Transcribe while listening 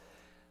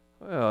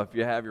Well, if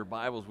you have your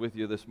Bibles with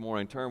you this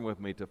morning, turn with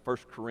me to 1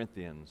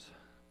 Corinthians.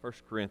 1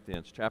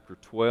 Corinthians chapter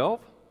 12.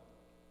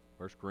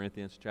 1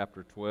 Corinthians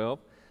chapter 12.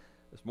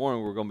 This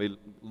morning we're going to be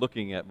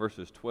looking at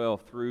verses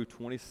 12 through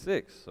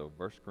 26. So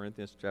 1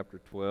 Corinthians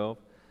chapter 12,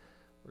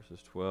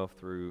 verses 12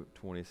 through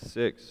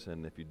 26.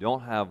 And if you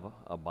don't have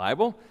a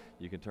Bible,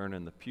 you can turn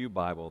in the Pew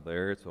Bible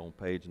there. It's on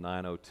page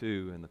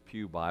 902 in the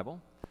Pew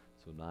Bible.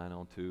 So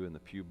 902 in the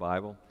Pew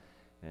Bible.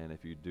 And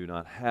if you do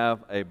not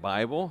have a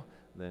Bible,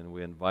 then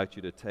we invite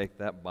you to take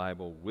that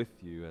Bible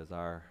with you as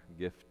our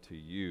gift to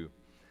you.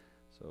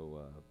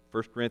 So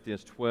 1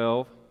 Corinthians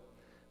 12,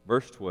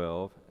 verse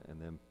 12,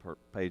 and then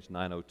page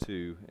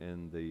 902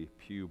 in the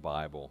Pew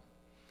Bible.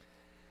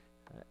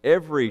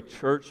 Every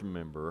church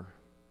member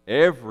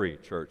is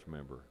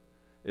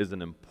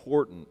an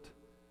important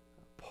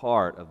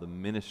part of the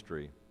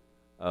ministry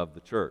of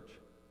the church.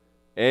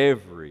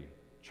 Every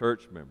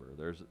church member.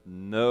 There's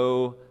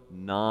no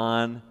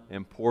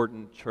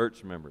non-important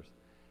church members.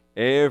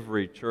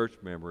 Every church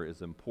member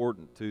is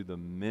important to the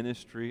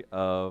ministry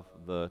of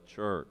the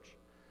church.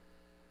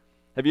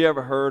 Have you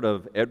ever heard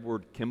of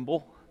Edward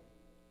Kimball?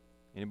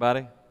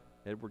 Anybody?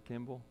 Edward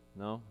Kimball?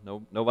 No?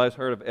 Nobody's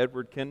heard of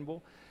Edward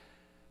Kimball?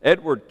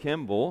 Edward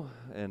Kimball,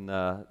 in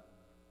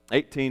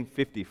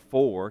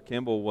 1854,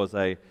 Kimball was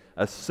a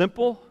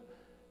simple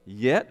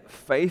yet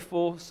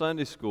faithful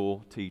Sunday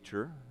school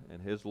teacher in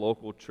his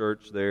local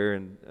church there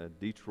in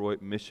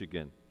Detroit,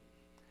 Michigan.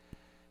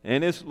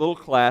 And his little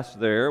class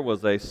there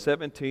was a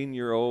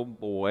 17-year-old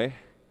boy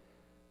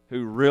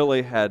who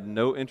really had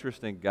no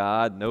interest in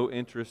God, no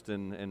interest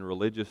in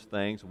religious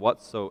things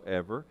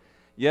whatsoever.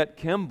 Yet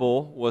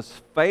Kimball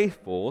was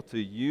faithful to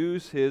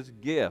use his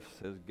gifts,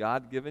 his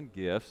God-given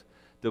gifts,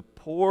 to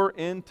pour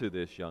into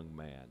this young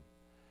man.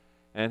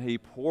 And he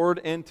poured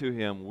into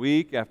him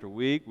week after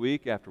week,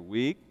 week after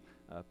week.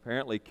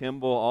 Apparently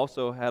Kimball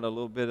also had a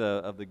little bit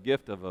of the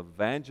gift of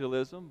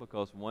evangelism,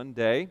 because one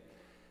day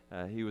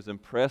he was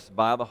impressed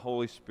by the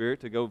Holy Spirit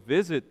to go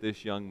visit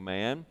this young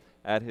man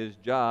at his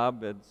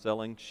job at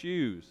selling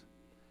shoes.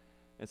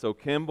 And so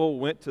Kimball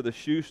went to the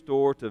shoe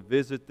store to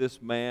visit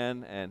this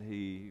man, and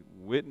he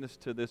witnessed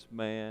to this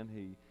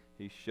man.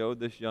 He showed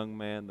this young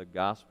man the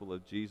gospel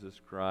of Jesus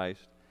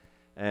Christ.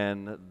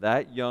 And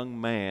that young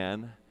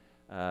man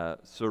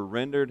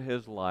surrendered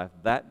his life.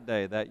 That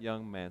day, that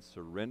young man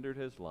surrendered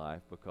his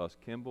life because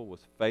Kimball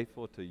was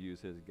faithful to use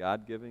his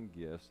God-given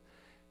gifts.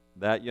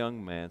 That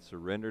young man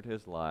surrendered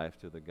his life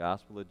to the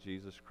gospel of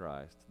Jesus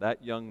Christ.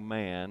 That young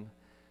man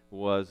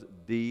was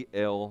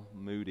D.L.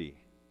 Moody.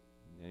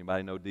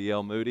 Anybody know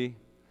D.L. Moody?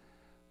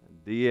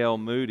 D.L.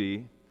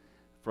 Moody,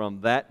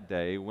 from that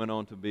day, went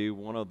on to be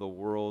one of the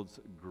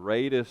world's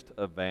greatest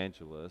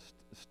evangelists,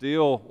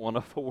 still one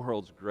of the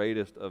world's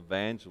greatest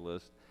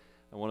evangelists,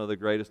 and one of the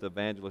greatest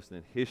evangelists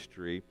in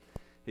history.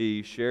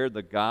 He shared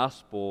the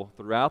gospel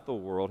throughout the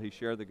world. He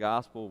shared the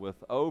gospel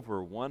with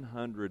over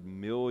 100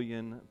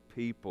 million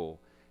people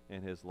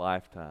in his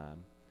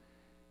lifetime.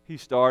 He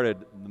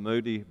started the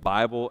Moody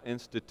Bible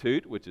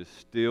Institute, which is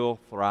still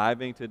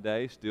thriving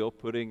today, still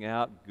putting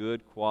out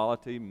good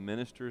quality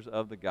ministers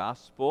of the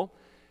gospel.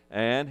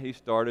 And he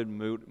started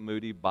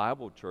Moody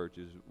Bible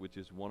Churches, which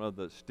is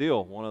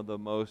still one of the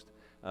most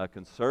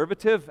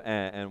conservative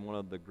and one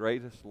of the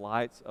greatest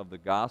lights of the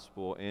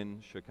gospel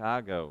in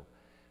Chicago.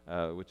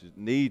 Which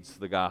needs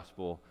the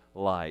gospel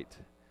light.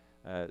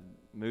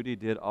 Moody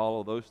did all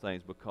of those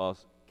things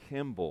because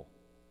Kimball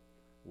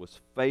was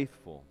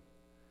faithful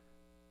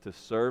to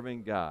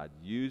serving God,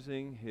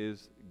 using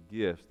his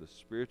gifts, the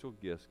spiritual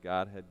gifts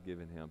God had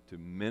given him, to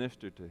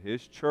minister to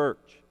his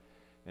church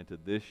and to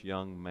this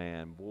young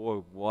man.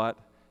 Boy, what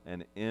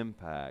an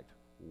impact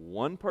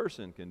one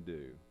person can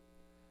do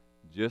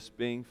just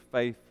being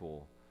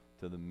faithful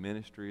to the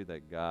ministry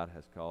that God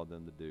has called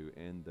them to do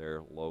in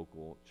their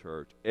local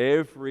church.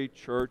 Every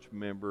church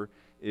member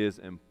is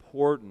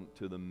important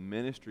to the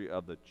ministry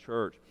of the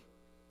church,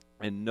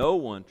 and no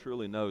one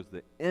truly knows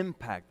the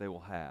impact they will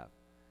have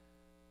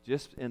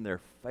just in their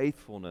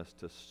faithfulness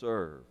to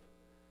serve.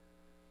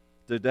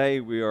 Today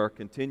we are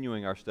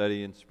continuing our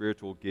study in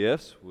spiritual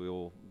gifts.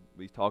 We'll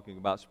be talking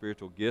about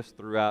spiritual gifts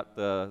throughout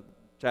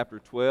chapter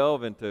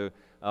 12 and to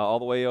all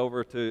the way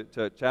over to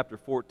chapter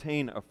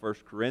 14 of 1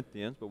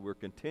 Corinthians, but we're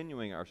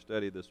continuing our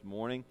study this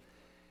morning.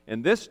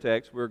 In this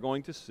text, we're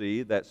going to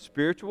see that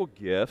spiritual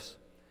gifts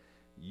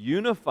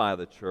unify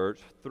the church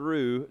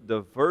through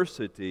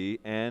diversity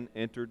and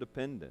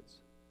interdependence.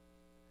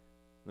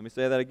 Let me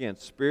say that again.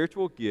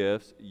 Spiritual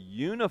gifts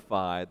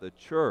unify the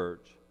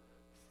church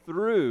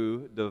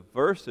through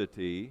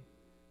diversity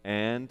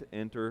and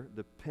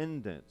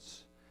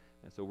interdependence.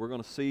 And so we're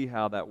going to see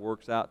how that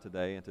works out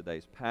today in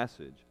today's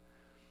passage.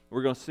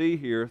 We're going to see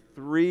here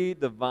three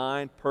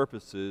divine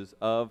purposes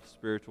of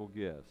spiritual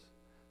gifts.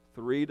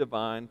 Three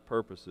divine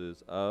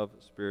purposes of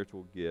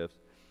spiritual gifts.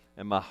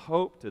 And my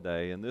hope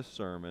today in this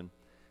sermon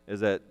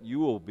is that you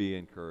will be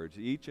encouraged.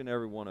 Each and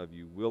every one of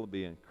you will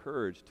be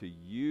encouraged to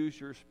use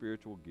your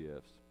spiritual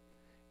gifts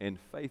in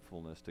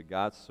faithfulness to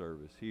God's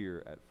service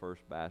here at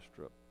First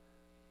Bastrop.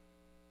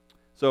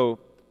 So,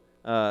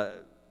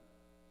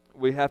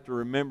 we have to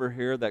remember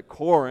here that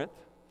Corinth,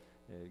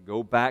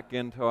 go back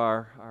into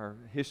our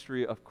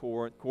history of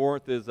Corinth.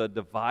 Corinth is a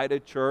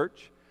divided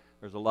church.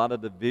 There's a lot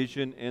of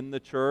division in the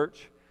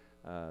church.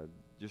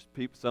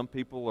 Some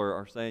people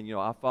are saying,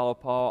 I follow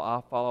Paul,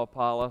 I follow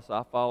Apollos,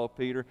 I follow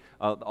Peter.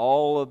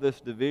 All of this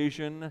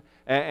division.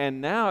 And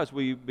now as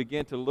we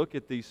begin to look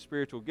at these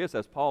spiritual gifts,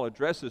 as Paul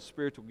addresses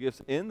spiritual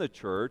gifts in the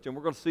church, and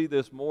we're going to see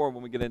this more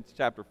when we get into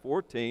chapter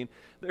 14,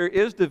 there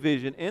is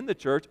division in the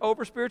church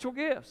over spiritual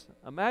gifts.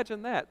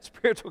 Imagine that,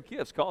 spiritual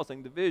gifts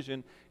causing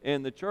division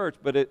in the church,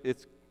 but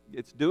it's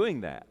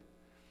doing that.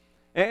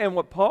 And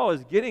what Paul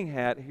is getting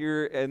at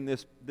here in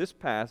this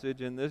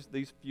passage, in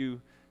these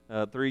few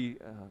three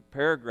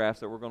paragraphs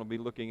that we're going to be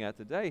looking at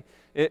today,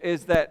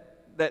 is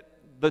that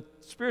the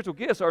spiritual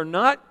gifts are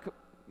not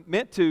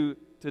meant to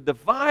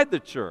divide the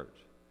church.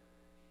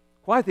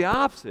 Quite the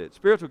opposite.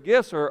 Spiritual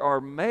gifts are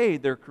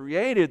made, they're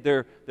created,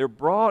 they're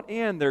brought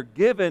in, they're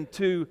given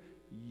to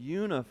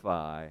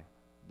unify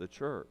the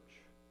church.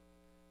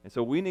 And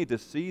so we need to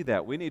see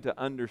that. We need to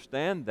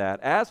understand that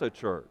as a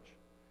church.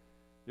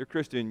 Dear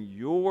Christian,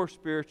 your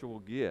spiritual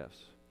gifts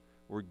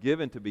were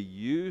given to be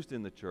used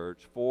in the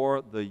church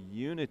for the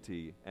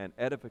unity and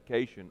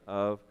edification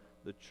of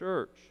the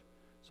church.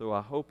 So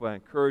I hope I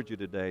encourage you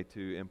today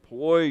to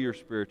employ your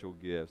spiritual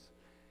gifts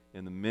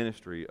in the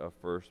ministry of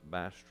First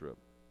Bastrop.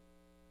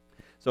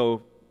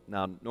 So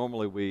now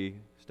normally we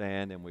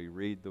stand and we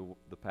read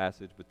the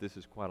passage, but this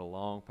is quite a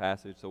long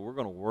passage, so we're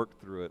going to work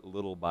through it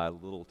little by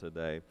little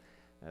today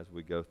as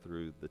we go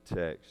through the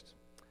text.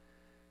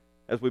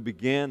 As we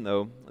begin,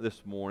 though,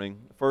 this morning,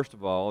 first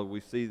of all, we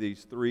see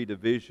these three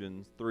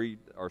divine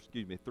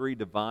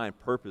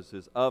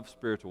purposes of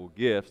spiritual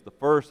gifts. The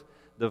first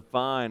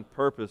divine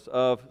purpose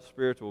of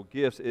spiritual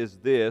gifts is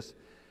this: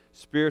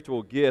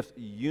 spiritual gifts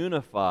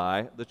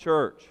unify the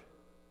church.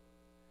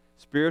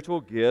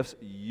 Spiritual gifts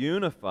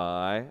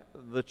unify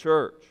the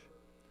church.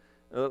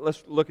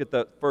 Let's look at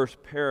that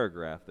first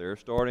paragraph there,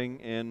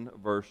 starting in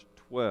verse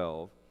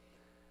 12.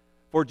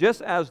 For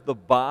just as the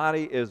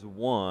body is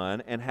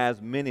one and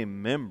has many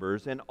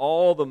members, and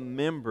all the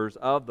members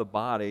of the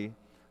body,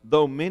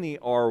 though many,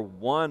 are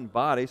one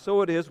body,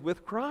 so it is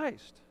with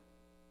Christ.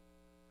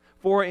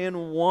 For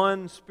in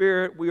one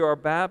Spirit we are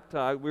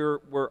baptized,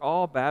 we're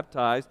all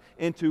baptized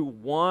into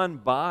one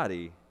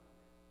body,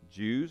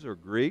 Jews or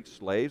Greeks,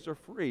 slaves or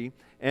free,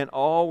 and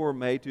all were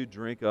made to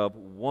drink of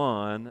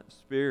one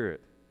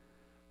Spirit.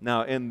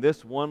 Now, in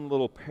this one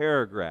little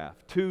paragraph,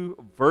 2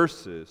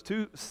 verses,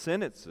 2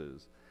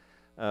 sentences,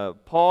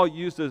 Paul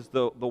uses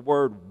the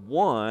word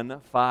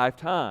one 5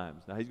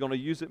 times. Now, he's going to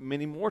use it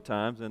many more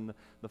times in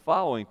the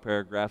following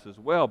paragraphs as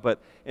well. But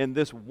in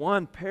this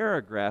one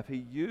paragraph,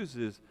 he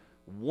uses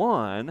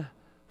one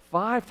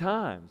 5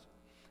 times.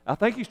 I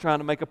think he's trying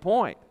to make a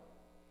point.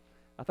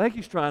 I think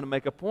he's trying to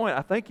make a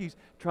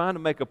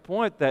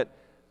point that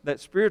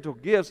spiritual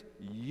gifts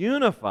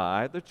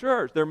unify the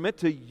church. They're meant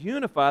to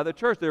unify the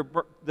church.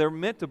 They're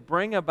meant to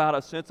bring about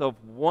a sense of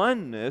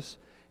oneness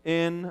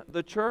in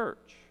the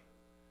church.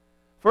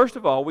 First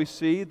of all, we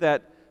see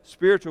that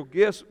spiritual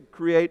gifts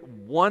create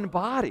one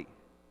body.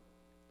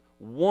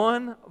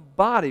 One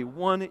body,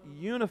 one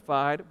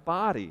unified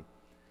body.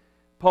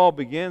 Paul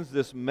begins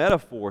this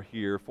metaphor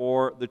here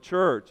for the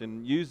church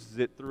and uses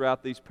it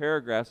throughout these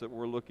paragraphs that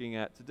we're looking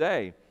at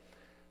today.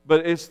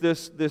 But it's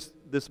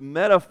this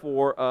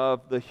metaphor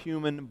of the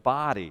human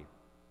body.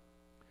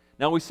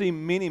 Now we see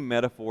many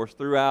metaphors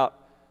throughout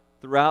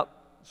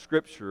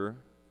Scripture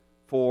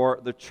for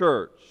the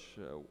church.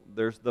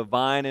 There's the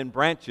vine and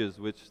branches,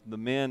 which the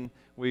men,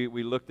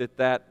 we looked at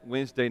that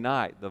Wednesday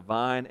night, the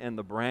vine and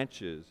the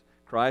branches.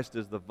 Christ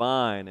is the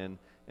vine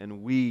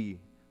and we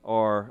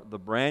are the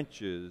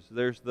branches.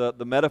 There's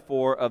the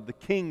metaphor of the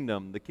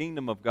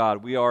kingdom of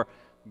God. We are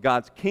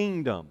God's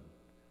kingdom.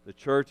 The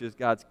church is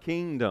God's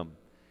kingdom.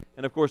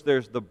 And of course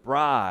there's the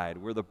bride.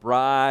 We're the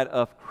bride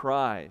of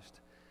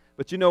Christ.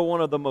 But one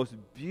of the most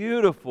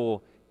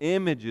beautiful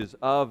images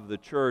of the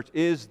church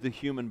is the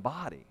human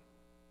body.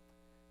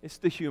 It's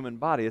the human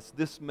body. It's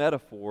this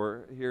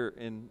metaphor here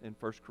in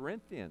 1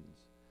 Corinthians.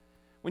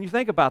 When you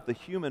think about the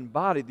human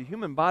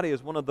body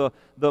is one of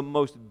the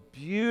most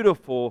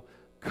beautiful,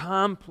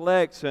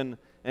 complex, and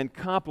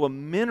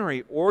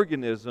complementary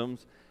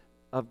organisms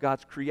of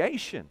God's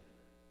creation.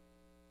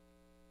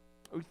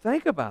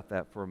 Think about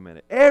that for a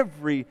minute.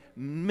 Every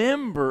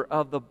member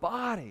of the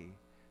body,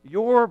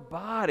 your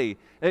body,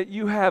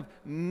 you have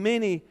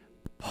many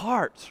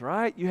parts,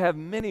 right? You have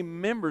many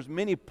members,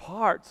 many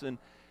parts,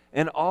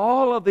 and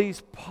all of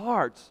these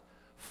parts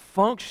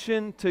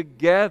function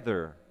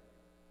together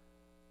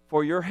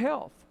for your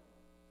health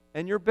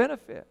and your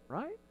benefit,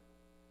 right?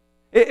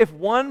 If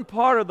one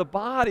part of the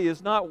body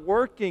is not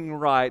working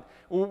right,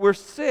 we're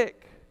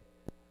sick.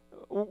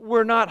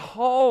 We're not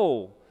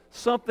whole.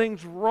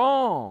 Something's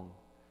wrong.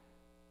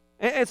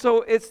 And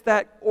so it's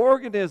that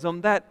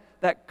organism, that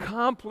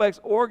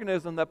complex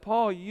organism that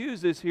Paul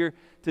uses here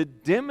to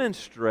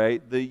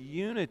demonstrate the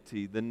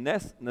unity, the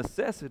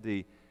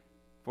necessity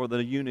for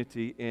the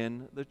unity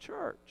in the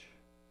church.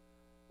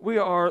 We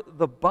are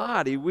the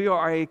body. We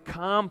are a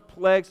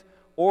complex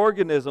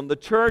organism. The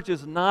church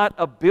is not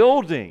a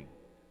building.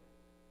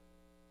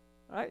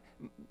 Right?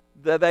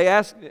 They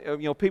ask,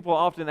 people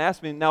often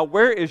ask me, now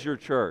where is your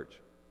church?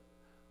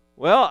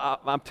 Well,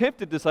 I'm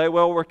tempted to say,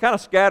 well, we're kind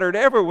of scattered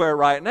everywhere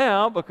right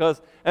now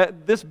because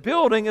this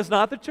building is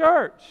not the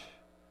church.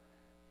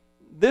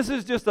 This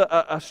is just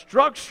a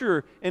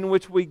structure in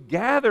which we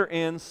gather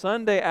in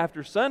Sunday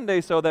after Sunday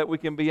so that we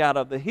can be out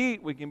of the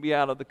heat, we can be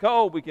out of the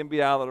cold, we can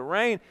be out of the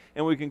rain,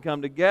 and we can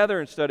come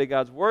together and study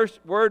God's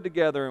Word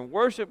together and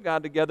worship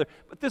God together.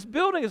 But this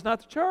building is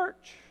not the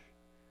church.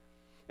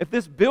 If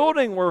this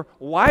building were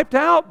wiped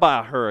out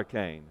by a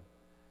hurricane,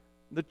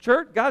 the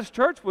church, God's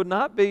church, would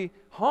not be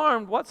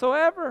harmed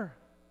whatsoever.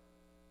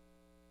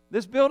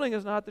 This building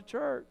is not the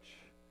church.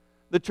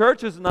 The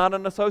church is not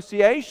an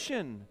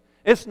association.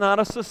 It's not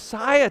a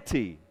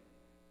society.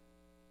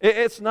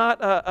 It's not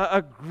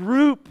a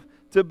group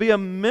to be a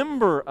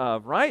member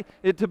of, right?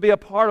 To be a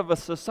part of a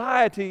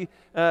society,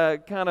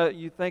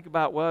 you think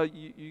about, well,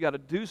 you got to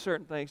do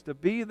certain things to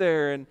be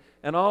there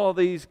and all of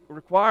these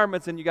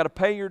requirements, and you got to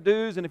pay your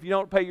dues, and if you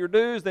don't pay your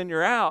dues, then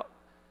you're out.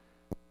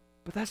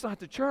 But that's not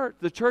the church.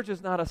 The church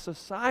is not a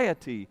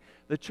society.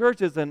 The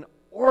church is an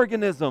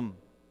organism.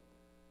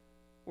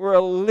 We're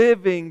a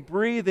living,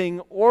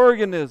 breathing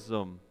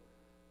organism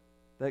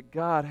that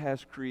God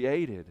has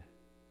created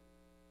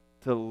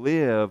to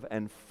live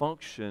and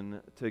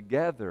function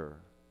together.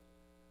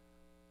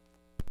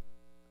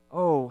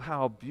 Oh,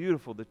 how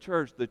beautiful the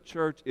church. The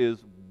church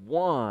is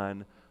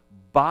one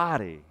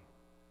body.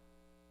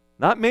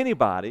 Not many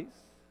bodies.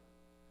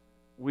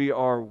 We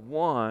are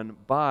one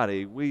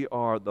body. We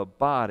are the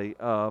body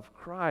of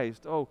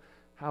Christ. Oh,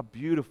 how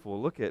beautiful.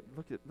 Look at,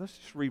 let's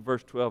just read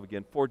verse 12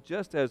 again. For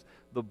just as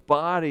the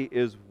body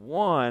is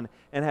one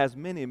and has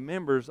many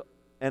members,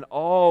 and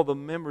all the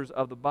members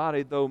of the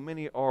body, though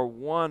many are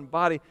one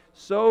body,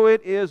 so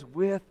it is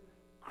with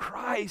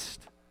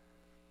Christ.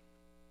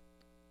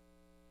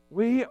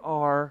 We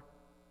are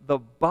the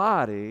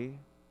body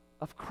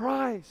of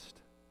Christ.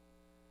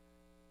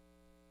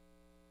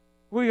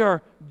 We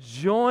are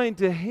joined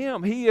to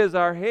Him. He is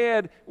our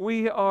head.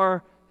 We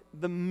are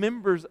the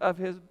members of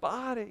His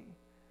body.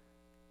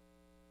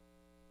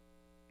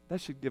 That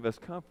should give us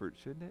comfort,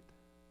 shouldn't it?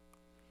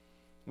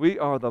 We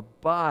are the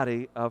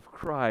body of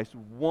Christ,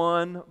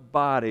 one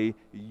body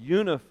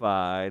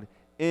unified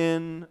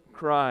in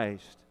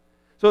Christ.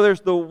 So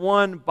there's the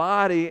one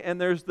body and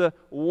there's the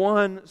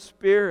one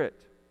Spirit.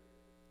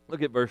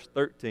 Look at verse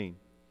 13.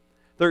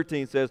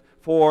 13 says,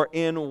 for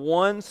in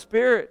one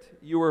Spirit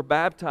you were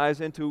baptized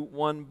into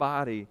one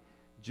body,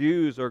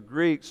 Jews or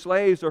Greeks,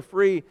 slaves or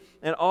free,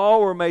 and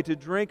all were made to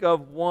drink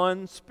of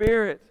one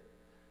Spirit.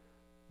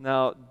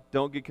 Now,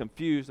 don't get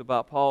confused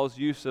about Paul's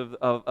use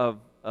of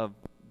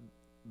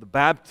the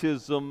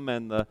baptism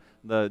and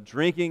the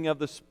drinking of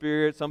the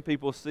Spirit. Some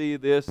people see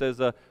this as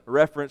a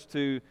reference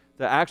to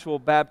the actual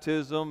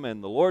baptism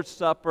and the Lord's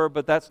Supper,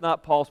 but that's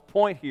not Paul's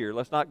point here.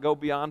 Let's not go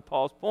beyond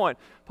Paul's point.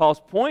 Paul's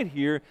point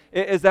here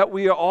is that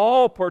we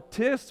all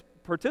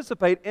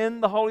participate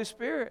in the Holy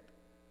Spirit.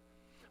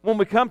 When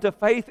we come to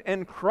faith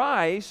in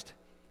Christ,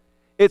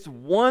 it's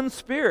one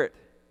Spirit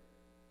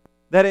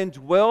that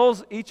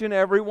indwells each and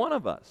every one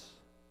of us.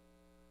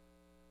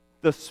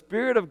 The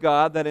Spirit of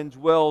God that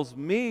indwells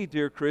me,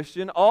 dear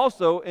Christian,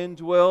 also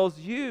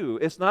indwells you.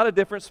 It's not a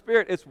different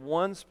Spirit. It's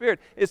one Spirit.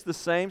 It's the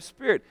same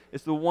Spirit.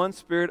 It's the one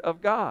Spirit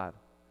of God.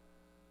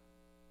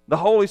 The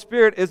Holy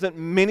Spirit isn't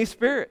many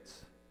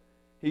spirits.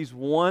 He's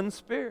one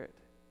Spirit.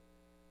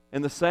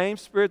 And the same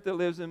Spirit that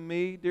lives in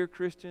me, dear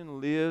Christian,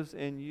 lives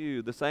in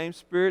you. The same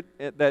Spirit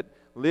that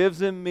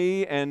lives in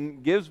me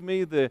and gives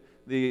me the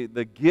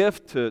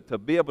gift to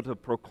be able to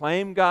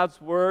proclaim God's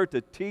Word,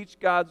 to teach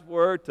God's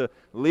Word, to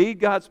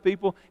lead God's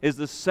people, is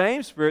the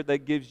same Spirit that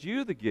gives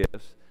you the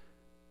gifts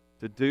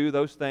to do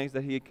those things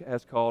that He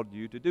has called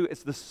you to do.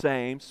 It's the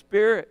same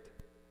Spirit.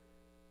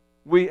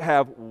 We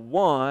have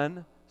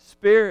one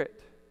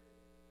Spirit.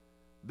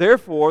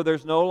 Therefore,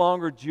 there's no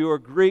longer Jew or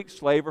Greek,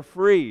 slave or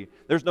free.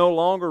 There's no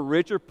longer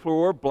rich or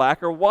poor,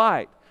 black or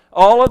white.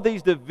 All of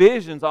these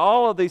divisions,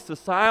 all of these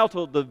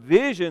societal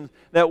divisions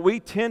that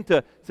we tend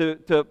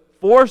to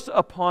force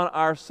upon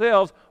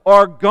ourselves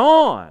are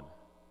gone.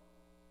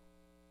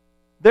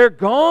 They're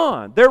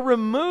gone. They're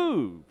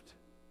removed.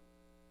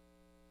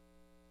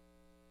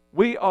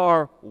 We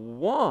are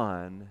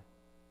one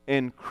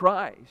in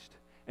Christ,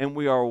 and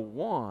we are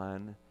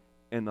one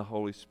in the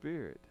Holy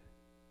Spirit.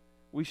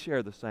 We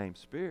share the same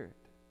Spirit.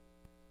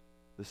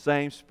 The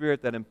same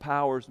Spirit that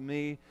empowers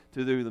me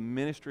to do the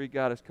ministry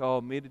God has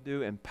called me to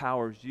do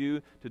empowers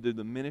you to do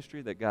the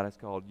ministry that God has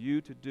called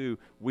you to do.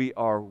 We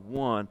are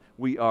one.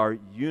 We are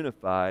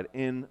unified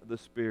in the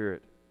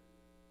Spirit.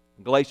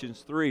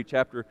 Galatians 3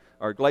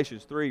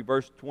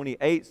 verse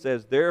 28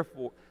 says,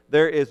 therefore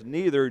there is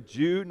neither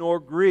Jew nor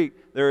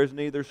Greek, there is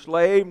neither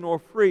slave nor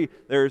free,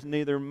 there is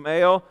no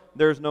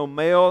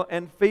male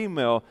and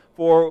female,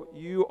 for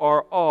you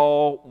are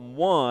all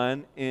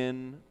one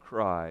in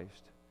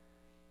Christ.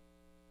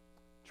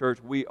 Church,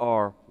 we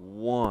are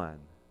one.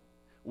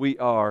 We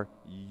are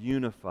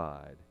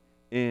unified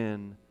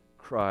in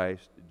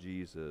Christ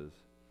Jesus.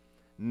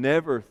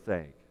 Never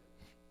think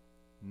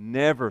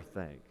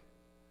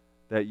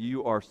that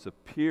you are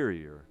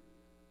superior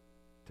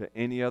to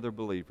any other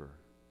believer,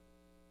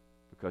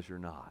 because you're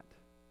not.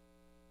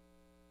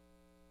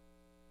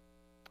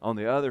 On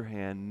the other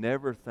hand,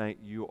 never think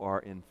you are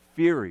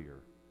inferior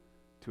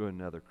to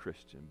another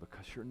Christian,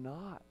 because you're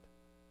not.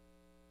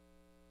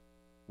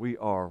 We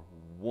are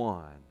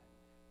one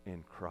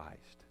in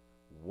Christ,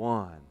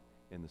 one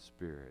in the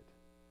Spirit.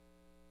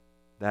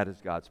 That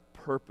is God's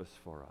purpose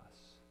for us.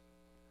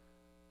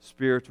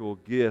 Spiritual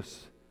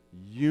gifts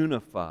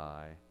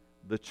unify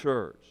the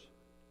church.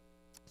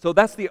 So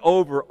that's the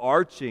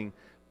overarching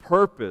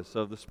purpose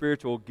of the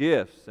spiritual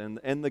gifts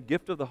and the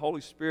gift of the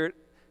Holy Spirit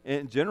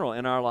in general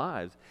in our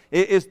lives.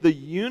 It is the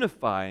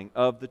unifying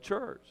of the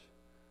church.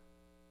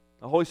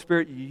 The Holy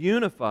Spirit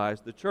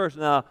unifies the church.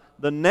 Now,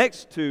 the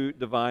next two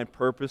divine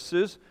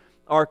purposes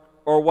are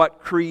what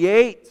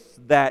creates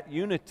that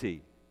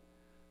unity.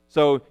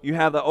 So you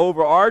have the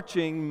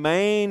overarching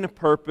main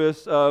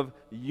purpose of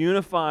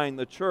unifying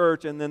the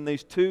church, and then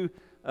these two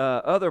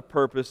other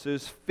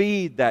purposes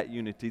feed that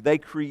unity. They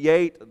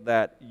create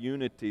that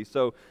unity.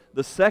 So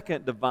the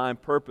second divine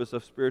purpose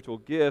of spiritual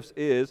gifts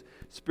is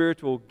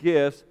spiritual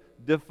gifts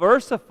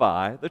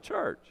diversify the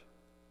church.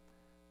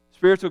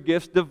 Spiritual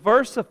gifts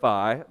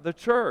diversify the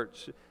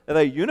church.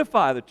 They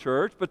unify the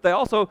church, but they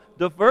also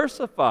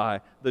diversify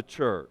the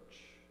church.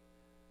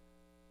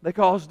 They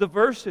cause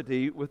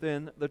diversity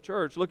within the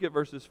church. Look at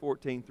verses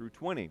 14 through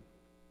 20.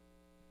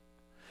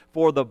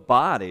 For the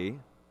body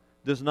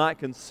does not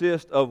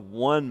consist of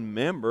one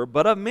member,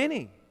 but of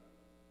many.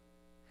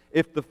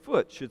 If the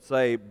foot should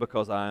say,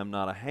 because I am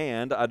not a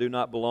hand, I do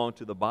not belong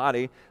to the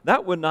body,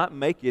 that would not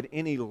make it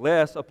any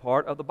less a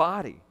part of the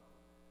body.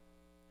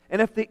 And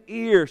if the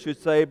ear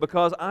should say,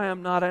 because I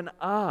am not an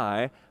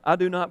eye, I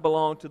do not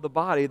belong to the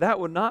body, that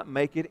would not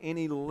make it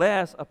any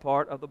less a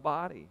part of the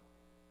body.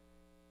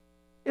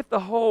 If the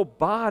whole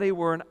body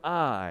were an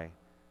eye,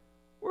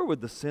 where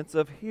would the sense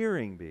of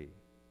hearing be?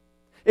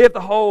 If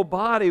the whole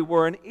body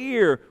were an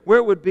ear,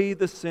 where would be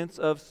the sense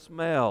of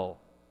smell?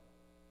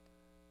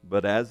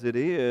 But as it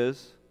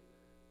is,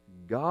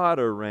 God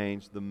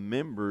arranged the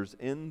members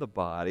in the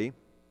body,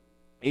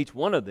 each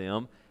one of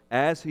them,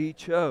 as He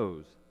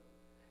chose.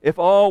 If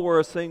all were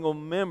a single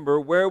member,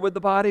 where would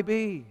the body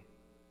be?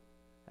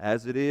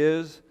 As it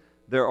is,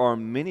 there are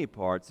many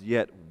parts,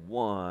 yet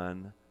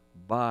one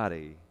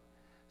body.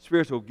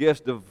 Spiritual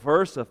gifts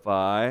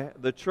diversify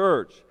the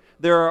church.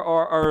 There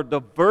are a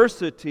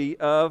diversity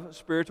of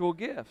spiritual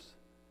gifts.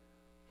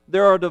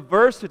 There are a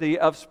diversity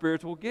of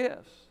spiritual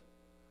gifts.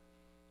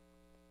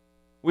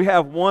 We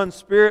have one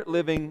Spirit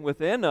living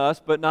within us,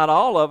 but not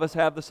all of us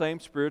have the same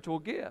spiritual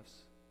gifts.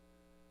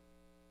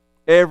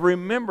 Every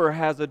member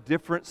has a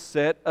different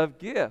set of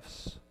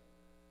gifts.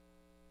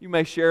 You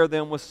may share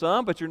them with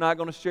some, but you're not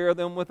going to share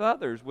them with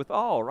others, with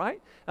all, right?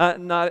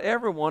 Not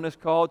everyone is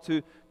called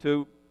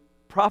to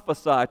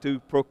prophesy, to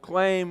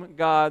proclaim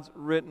God's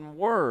written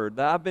word.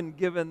 I've been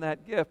given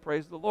that gift,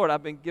 praise the Lord.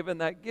 I've been given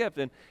that gift,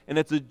 and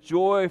it's a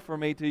joy for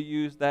me to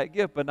use that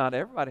gift, but not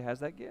everybody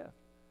has that gift.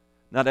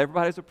 Not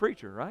everybody's a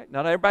preacher, right?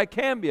 Not everybody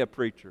can be a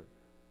preacher.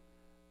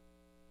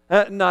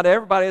 Not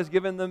everybody is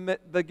given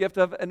the gift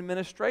of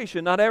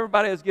administration. Not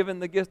everybody is given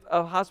the gift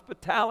of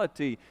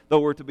hospitality. Though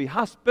we're to be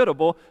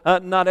hospitable,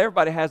 not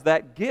everybody has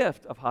that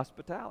gift of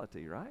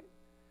hospitality, right?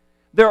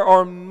 There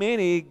are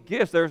many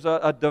gifts. There's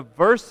a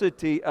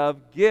diversity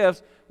of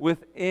gifts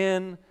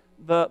within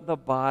the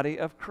body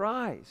of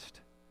Christ.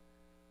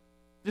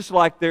 Just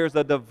like there's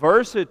a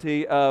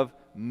diversity of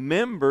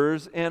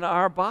members in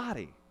our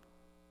body.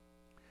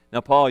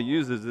 Now, Paul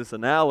uses this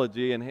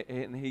analogy,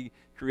 and he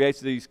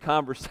creates these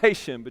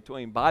conversation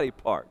between body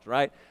parts,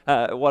 right?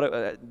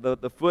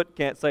 The foot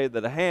can't say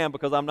that a hand,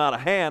 because I'm not a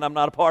hand, I'm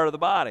not a part of the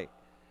body.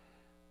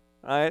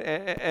 Right?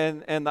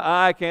 And the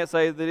eye can't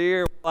say that the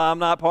ear, well, I'm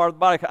not part of the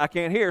body. I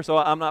can't hear, so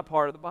I'm not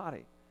part of the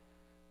body.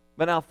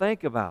 But now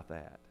think about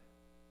that.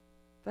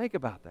 Think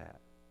about that.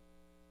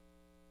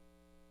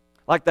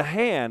 Like the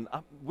hand,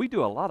 we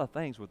do a lot of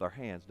things with our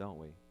hands, don't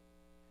we?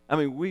 I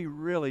mean, we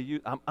really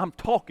use, I'm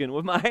talking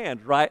with my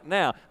hands right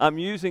now. I'm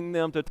using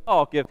them to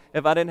talk.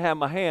 If I didn't have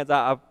my hands,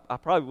 I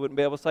probably wouldn't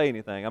be able to say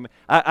anything. I mean,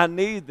 I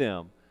need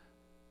them.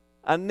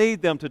 I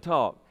need them to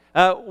talk.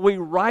 We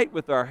write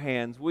with our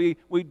hands. We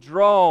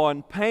draw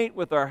and paint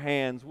with our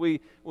hands. We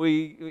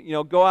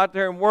go out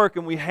there and work,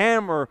 and we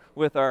hammer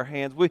with our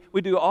hands.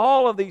 We do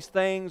all of these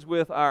things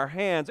with our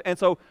hands. And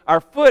so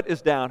our foot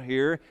is down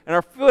here, and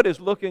our foot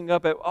is looking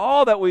up at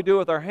all that we do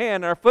with our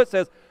hand, and our foot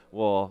says,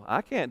 well,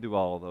 I can't do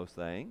all of those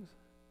things.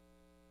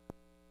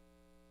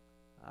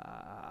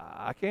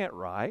 I can't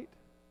write.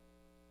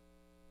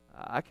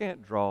 I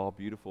can't draw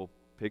beautiful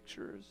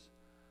pictures.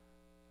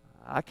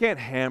 I can't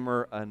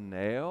hammer a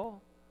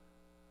nail.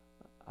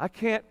 I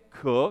can't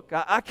cook.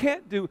 I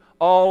can't do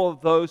all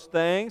of those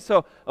things.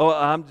 So,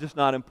 I'm just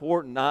not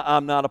important.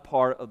 I'm not a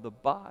part of the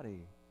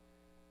body.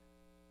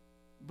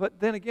 But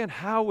then again,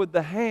 how would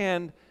the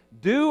hand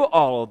do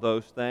all of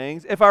those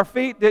things if our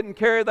feet didn't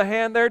carry the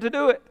hand there to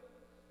do it.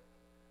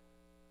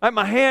 Like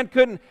my hand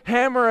couldn't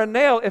hammer a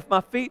nail if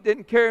my feet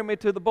didn't carry me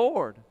to the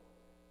board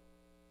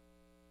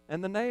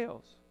and the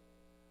nails.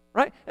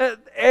 Right?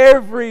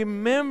 Every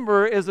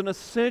member is an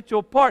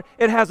essential part.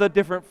 It has a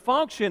different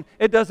function.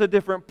 It does a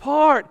different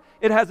part.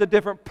 It has a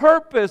different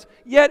purpose.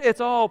 Yet it's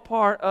all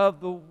part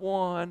of the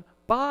one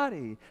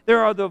body. There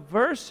are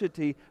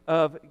diversity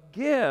of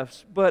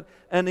gifts, but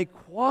an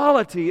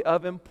equality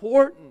of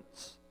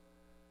importance.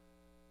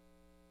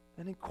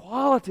 An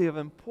equality of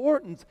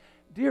importance.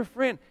 Dear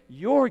friend,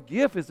 your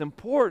gift is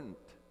important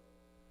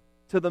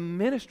to the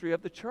ministry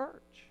of the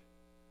church.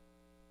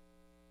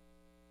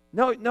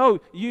 No,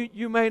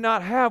 you may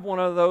not have one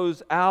of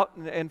those out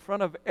in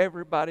front of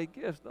everybody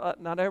gifts.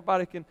 Not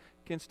everybody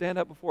can stand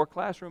up before a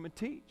classroom and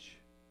teach.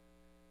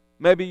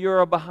 Maybe you're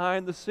a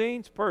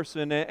behind-the-scenes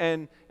person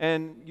and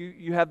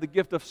you have the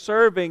gift of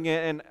serving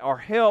or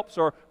helps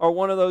or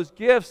one of those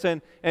gifts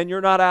and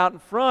you're not out in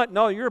front.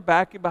 No, you're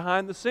back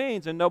behind the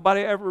scenes and nobody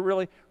ever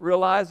really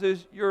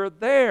realizes you're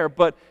there,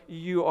 but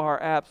you are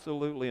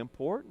absolutely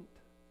important.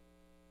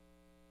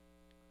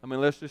 I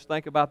mean, let's just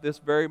think about this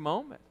very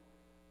moment.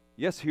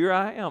 Yes, here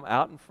I am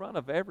out in front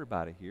of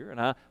everybody here,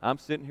 and I'm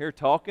sitting here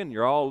talking.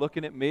 You're all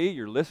looking at me.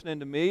 You're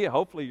listening to me.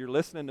 Hopefully you're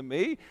listening to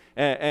me,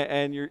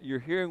 and you're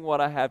hearing what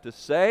I have to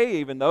say.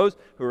 Even those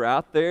who are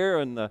out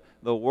there in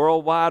the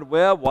World Wide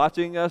Web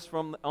watching us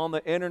from on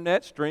the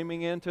internet,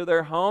 streaming into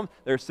their home,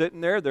 they're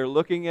sitting there. They're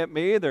looking at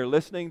me. They're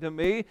listening to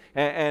me,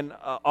 and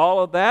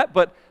all of that.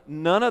 But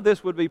none of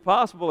this would be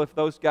possible if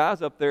those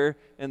guys up there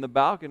in the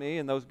balcony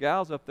and those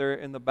gals up there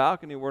in the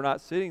balcony were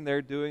not sitting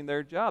there doing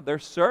their job. They're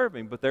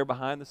serving, but they're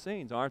behind the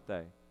scenes, aren't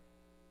they?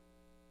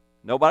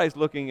 Nobody's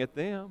looking at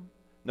them.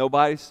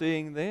 Nobody's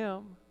seeing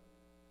them.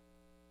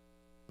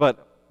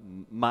 But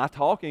my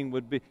talking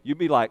would be, you'd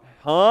be like,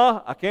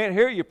 huh? I can't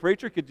hear you,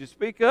 preacher. Could you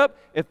speak up?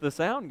 If the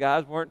sound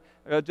guys weren't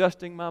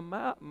adjusting my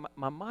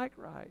mic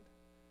right.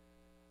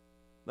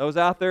 Those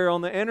out there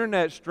on the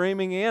internet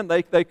streaming in,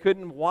 they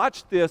couldn't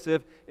watch this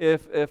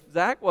if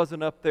Zach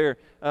wasn't up there,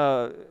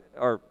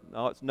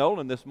 it's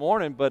Nolan this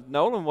morning, but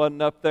Nolan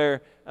wasn't up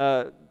there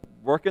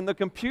working the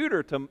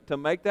computer to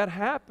make that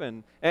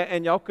happen.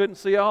 And y'all couldn't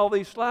see all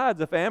these slides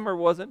if Amber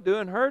wasn't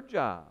doing her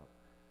job.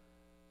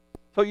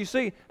 So you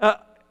see,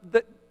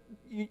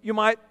 you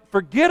might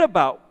forget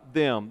about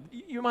them.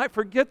 You might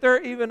forget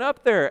they're even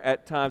up there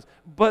at times,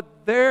 but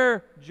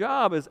their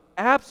job is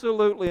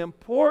absolutely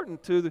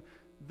important to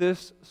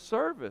this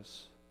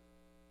service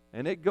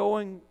and it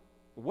going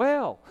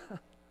well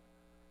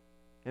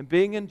and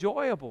being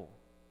enjoyable.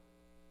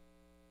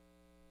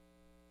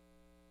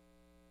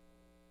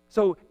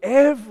 So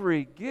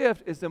every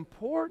gift is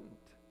important.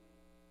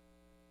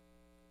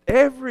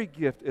 Every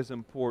gift is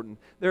important.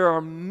 There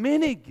are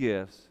many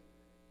gifts,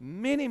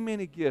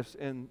 many gifts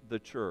in the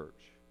church.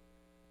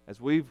 As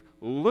we've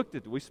looked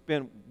at, we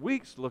spent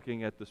weeks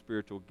looking at the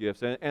spiritual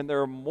gifts, and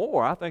there are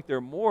more. I think there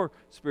are more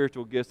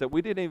spiritual gifts that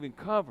we didn't even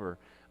cover.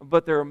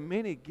 But there are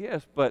many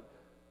gifts, but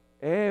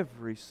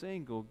every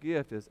single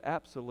gift is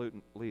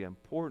absolutely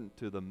important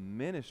to the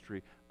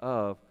ministry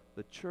of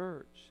the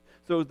church.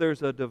 So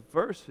there's a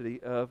diversity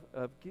of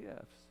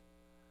gifts.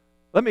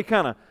 Let me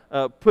kind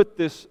of put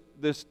this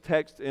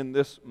text in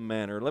this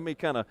manner. Let me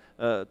kind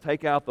of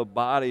take out the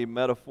body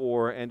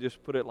metaphor and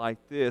just put it like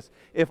this.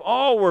 If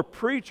all were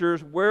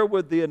preachers, where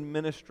would the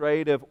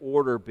administrative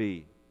order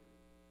be?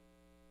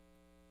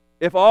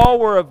 If all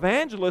were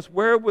evangelists,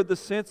 where would the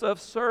sense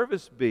of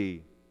service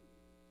be?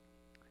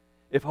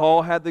 If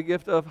all had the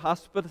gift of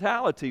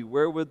hospitality,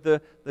 where would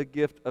the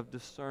gift of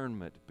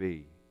discernment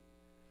be?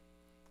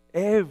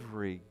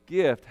 Every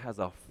gift has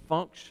a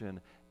function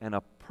and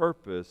a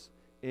purpose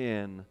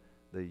in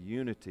the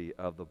unity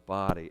of the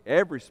body.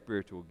 Every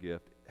spiritual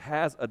gift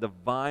has a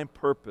divine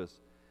purpose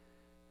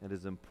and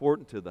is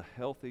important to the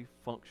healthy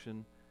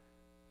functioning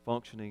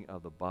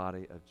of the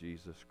body of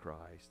Jesus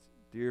Christ.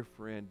 Dear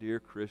friend, dear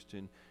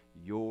Christian,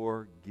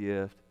 your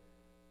gift,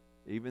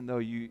 even though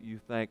you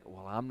think,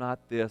 well, I'm not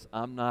this,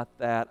 I'm not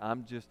that,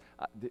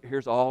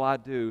 here's all I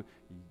do.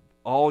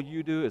 All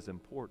you do is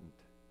important.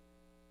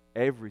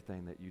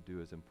 Everything that you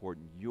do is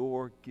important.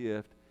 Your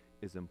gift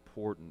is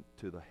important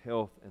to the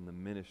health and the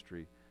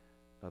ministry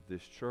of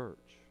this church.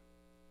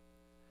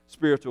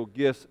 Spiritual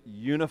gifts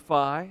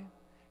unify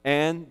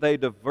and they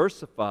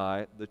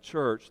diversify the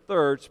church.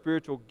 Third,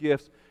 spiritual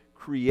gifts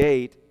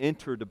create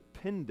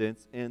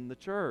interdependence in the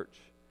church.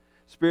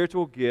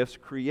 Spiritual gifts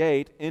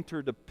create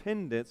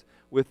interdependence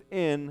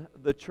within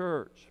the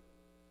church.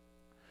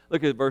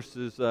 Look at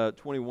verses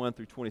 21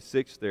 through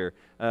 26 there.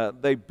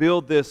 They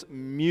build this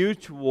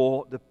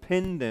mutual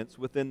dependence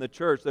within the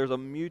church. There's a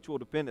mutual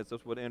dependence.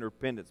 That's what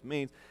interdependence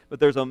means. But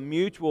there's a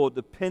mutual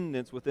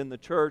dependence within the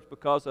church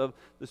because of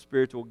the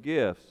spiritual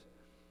gifts.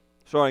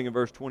 Starting in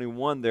verse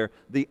 21 there,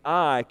 the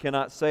eye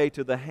cannot say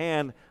to the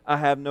hand, I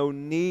have no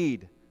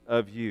need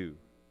of you.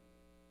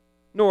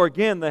 Nor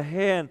again the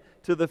hand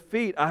to the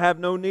feet, I have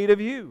no need of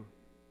you.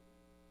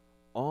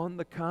 On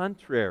the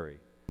contrary,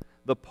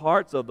 The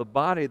parts of the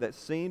body that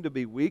seem to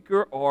be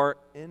weaker are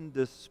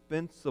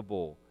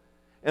indispensable.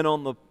 And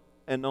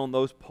on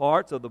those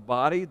parts of the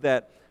body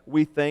that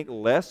we think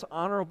less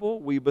honorable,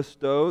 we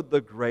bestow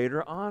the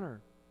greater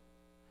honor.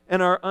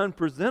 And our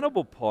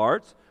unpresentable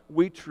parts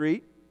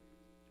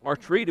are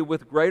treated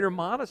with greater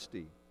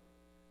modesty,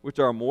 which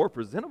our more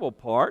presentable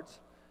parts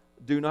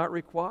do not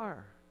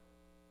require.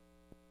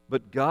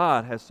 But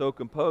God has so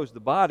composed the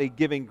body,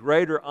 giving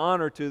greater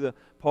honor to the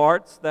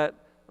parts that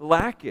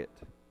lack it,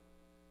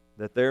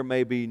 that there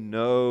may be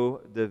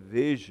no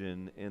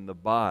division in the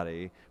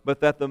body, but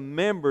that the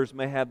members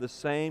may have the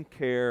same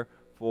care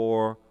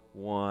for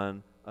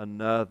one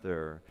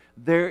another.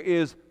 There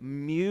is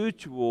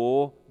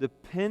mutual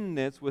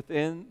dependence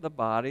within the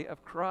body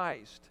of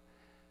Christ.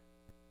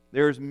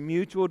 There is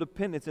mutual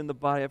dependence in the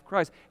body of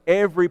Christ.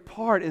 Every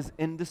part is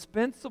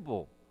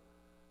indispensable.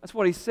 That's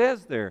what he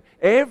says there.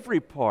 Every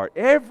part,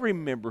 every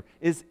member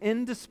is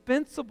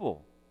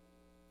indispensable.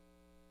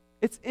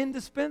 It's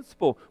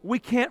indispensable. We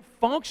can't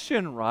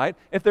function right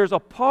if there's a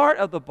part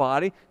of the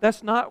body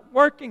that's not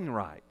working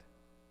right.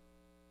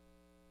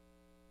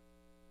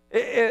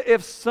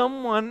 If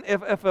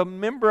a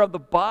member of the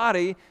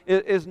body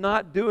is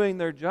not doing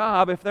their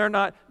job, if they're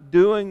not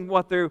doing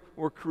what they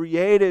were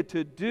created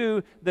to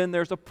do, then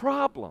there's a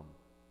problem.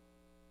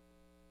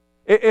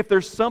 If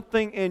there's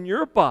something in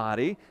your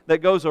body that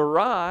goes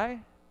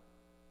awry,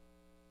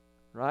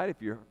 right?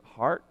 If your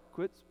heart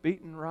quits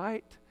beating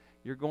right,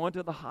 you're going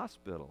to the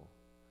hospital.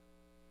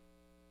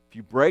 If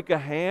you break a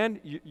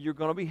hand, you're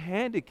going to be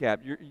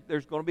handicapped.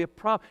 There's going to be a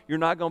problem. You're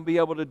not going to be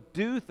able to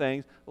do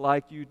things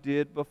like you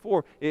did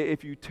before.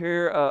 If you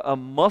tear a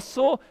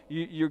muscle,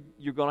 you're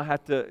going to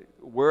have to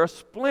wear a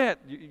splint.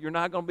 You're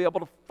not going to be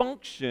able to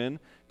function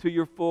to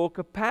your full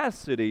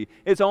capacity.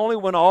 It's only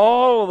when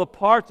all of the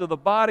parts of the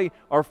body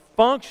are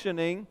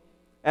functioning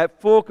at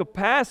full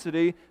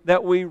capacity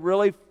that we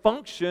really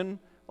function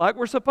like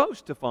we're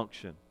supposed to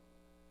function.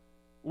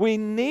 We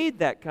need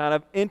that kind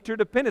of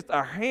interdependence.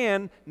 Our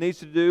hand needs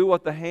to do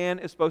what the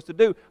hand is supposed to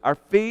do. Our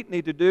feet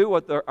need to do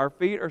what our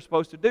feet are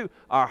supposed to do.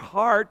 Our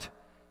heart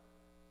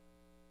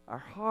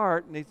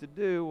needs to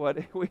do what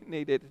we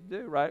need it to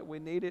do, right? We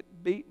need it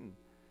beaten.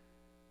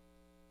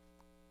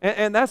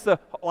 And that's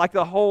like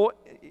the whole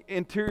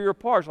interior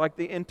parts, like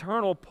the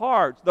internal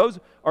parts. Those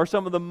are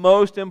some of the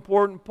most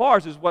important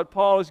parts, is what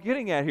Paul is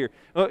getting at here.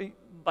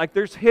 Like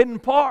there's hidden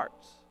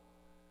parts.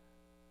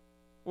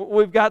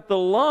 We've got the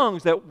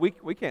lungs that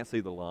we can't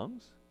see the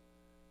lungs,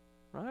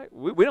 right?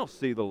 We don't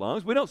see the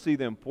lungs. We don't see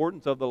the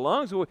importance of the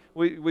lungs.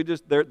 We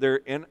just they're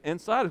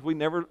inside us. We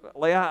never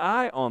lay our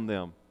eye on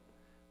them.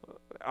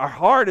 Our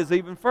heart is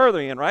even further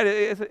in, right?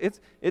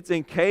 It's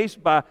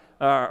encased by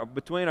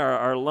between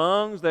our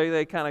lungs.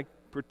 They kind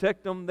of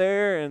protect them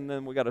there, and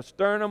then we got a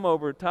sternum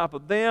over top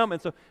of them,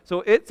 and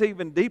so it's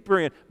even deeper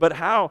in. But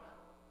how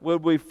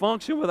would we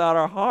function without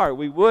our heart?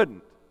 We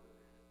wouldn't.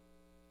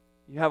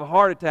 You have a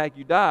heart attack,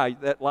 you die,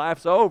 that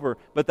life's over.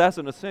 But that's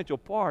an essential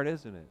part,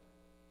 isn't it?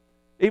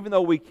 Even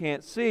though we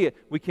can't see it,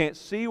 we can't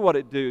see what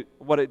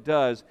it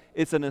does,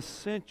 it's an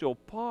essential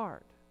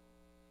part.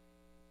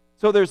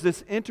 So there's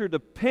this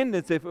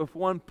interdependence. If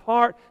one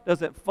part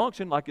doesn't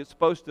function like it's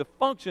supposed to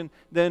function,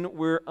 then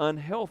we're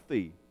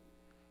unhealthy.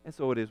 And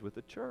so it is with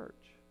the church.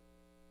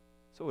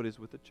 So it is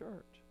with the church.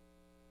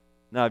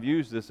 Now, I've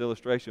used this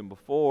illustration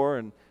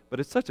before,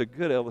 but it's such a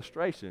good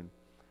illustration.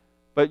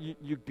 But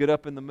you get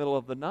up in the middle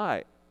of the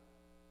night.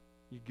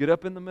 You get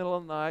up in the middle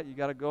of the night, you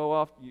got to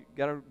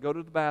go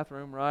to the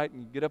bathroom, right?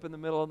 And you get up in the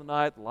middle of the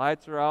night, the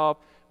lights are off.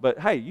 But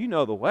hey, you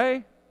know the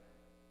way.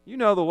 You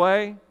know the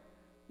way.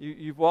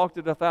 You've walked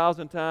it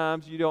 1,000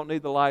 times. You don't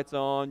need the lights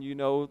on. You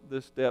know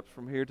the steps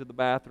from here to the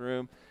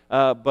bathroom.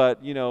 But,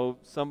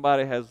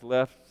 somebody has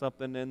left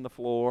something in the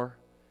floor,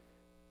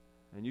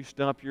 and you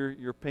stump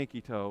your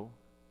pinky toe.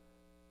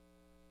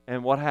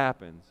 And what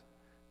happens?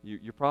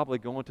 You're probably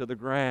going to the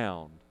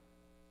ground.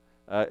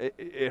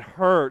 It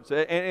hurts.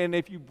 And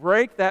if you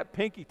break that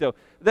pinky toe,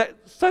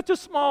 that's such a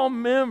small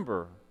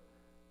member.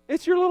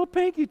 It's your little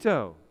pinky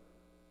toe.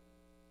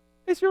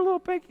 It's your little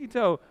pinky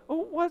toe.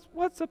 Oh,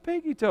 what's a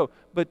pinky toe?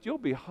 But you'll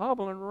be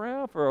hobbling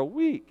around for a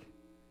week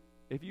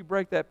if you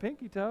break that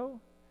pinky toe.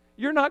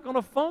 You're not going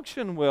to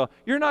function well.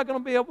 You're not going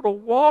to be able to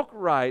walk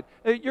right.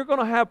 You're going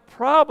to have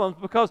problems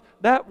because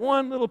that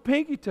one little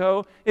pinky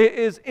toe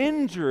is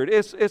injured.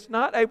 It's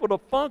not able to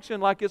function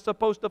like it's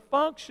supposed to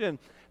function.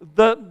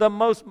 The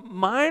most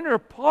minor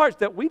parts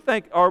that we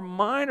think are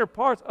minor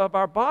parts of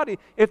our body,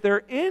 if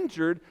they're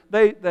injured,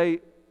 they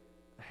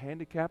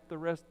handicap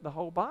the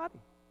whole body.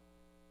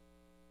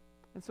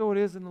 And so it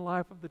is in the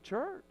life of the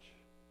church.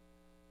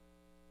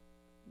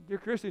 Dear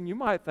Christian, you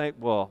might think,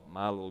 well,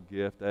 my little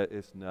gift,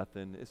 it's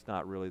nothing. It's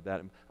not really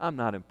that. I'm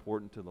not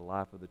important to the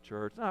life of the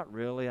church. Not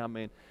really. I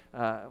mean,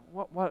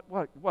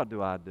 what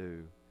do I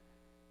do?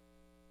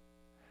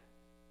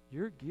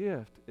 Your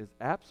gift is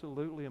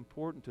absolutely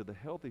important to the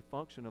healthy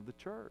function of the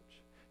church.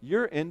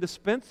 You're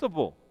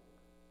indispensable.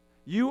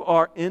 You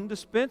are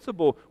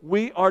indispensable.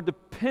 We are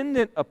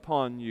dependent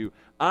upon you.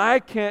 I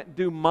can't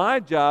do my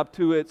job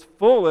to its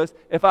fullest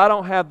if I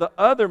don't have the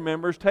other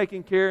members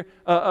taking care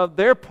of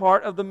their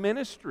part of the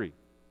ministry.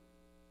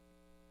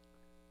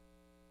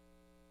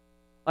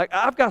 Like,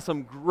 I've got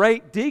some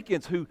great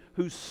deacons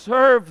who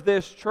serve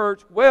this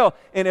church well,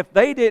 and if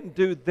they didn't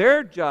do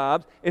their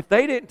jobs, if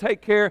they didn't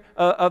take care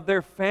of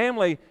their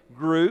family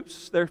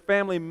groups, their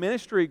family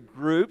ministry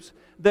groups,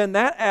 then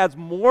that adds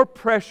more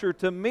pressure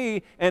to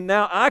me, and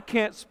now I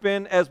can't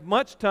spend as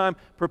much time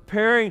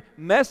preparing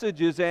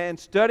messages and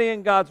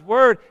studying God's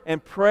Word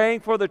and praying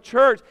for the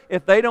church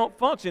if they don't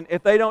function,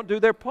 if they don't do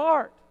their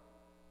part.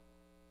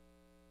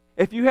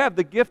 If you have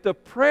the gift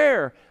of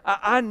prayer,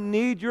 I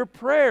need your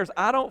prayers.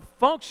 I don't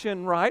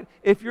function right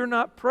if you're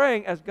not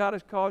praying as God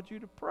has called you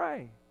to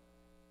pray.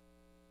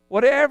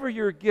 Whatever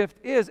your gift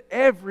is,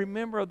 every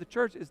member of the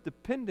church is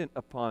dependent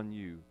upon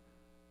you.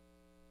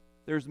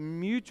 There's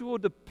mutual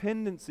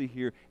dependency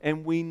here,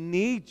 and we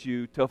need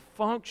you to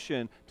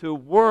function, to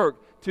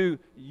work, to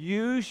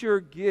use your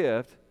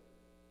gift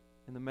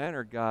in the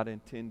manner God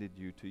intended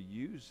you to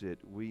use it.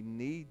 We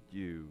need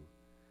you.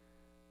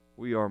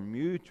 We are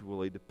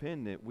mutually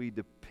dependent. We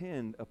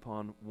depend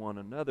upon one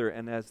another,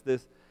 and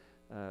this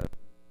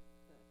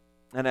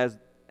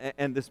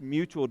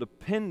mutual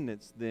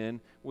dependence,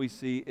 then we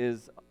see,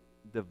 is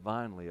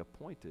divinely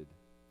appointed.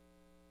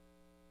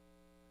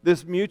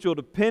 This mutual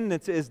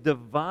dependence is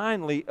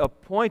divinely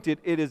appointed.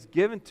 It is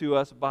given to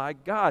us by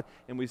God,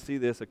 and we see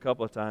this a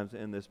couple of times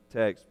in this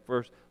text.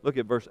 First, look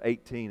at verse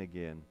 18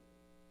 again.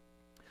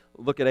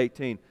 Look at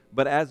 18.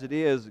 But as it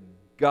is,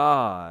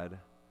 God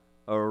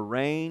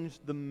arranged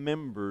the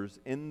members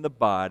in the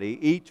body,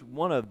 each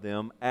one of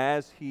them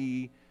as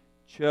He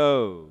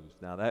chose.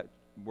 Now that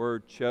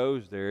word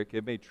chose there, it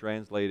can be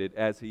translated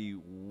as He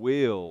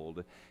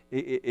willed.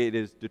 It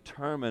is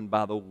determined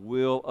by the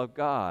will of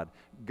God.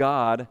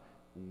 God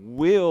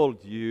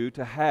willed you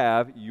to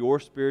have your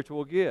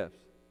spiritual gifts.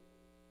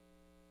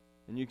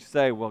 And you can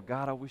say, well,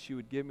 God, I wish you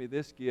would give me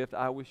this gift.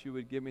 I wish you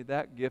would give me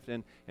that gift.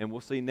 And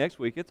we'll see next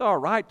week. It's all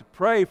right to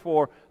pray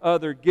for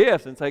other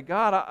gifts and say,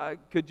 God,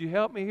 could you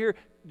help me here?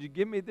 Could you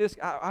give me this?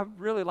 I'd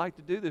really like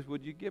to do this.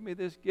 Would you give me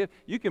this gift?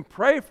 You can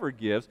pray for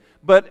gifts,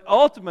 but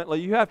ultimately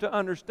you have to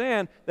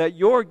understand that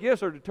your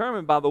gifts are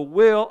determined by the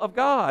will of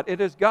God. It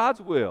is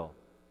God's will.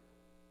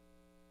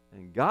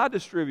 And God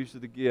distributes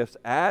the gifts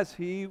as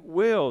He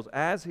wills,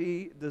 as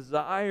He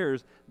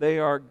desires. They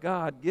are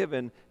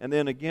God-given. And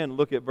then again,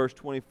 look at verse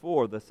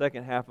 24, the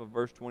second half of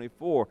verse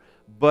 24.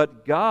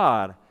 But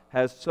God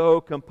has so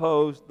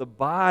composed the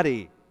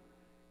body.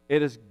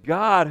 It is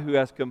God who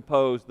has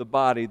composed the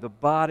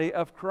body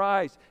of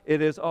Christ. It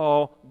is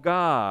all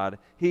God.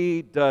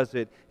 He does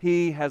it.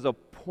 He has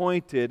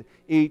appointed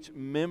each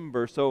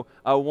member. So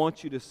I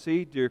want you to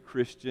see, dear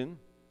Christian,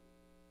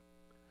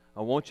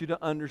 I want you to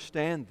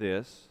understand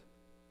this,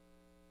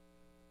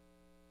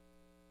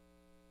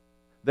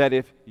 that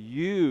if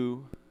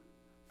you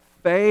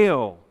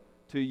fail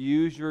to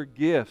use your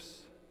gifts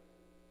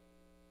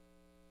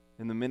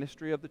in the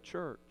ministry of the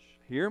church,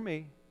 hear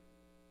me,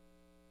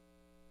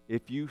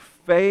 if you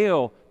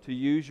fail to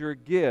use your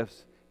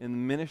gifts in the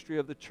ministry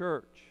of the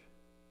church,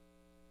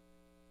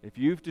 if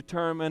you've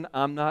determined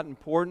I'm not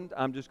important,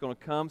 I'm just going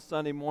to come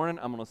Sunday morning,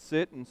 I'm going to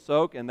sit and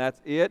soak and that's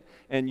it,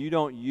 and you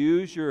don't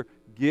use your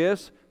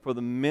gifts for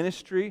the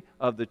ministry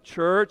of the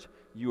church,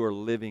 you are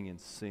living in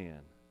sin.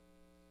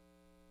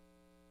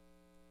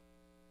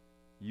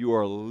 You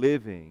are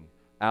living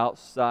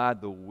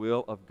outside the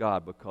will of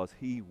God because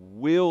He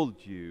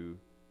willed you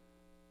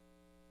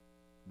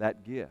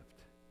that gift.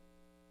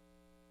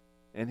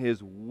 And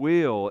His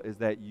will is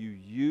that you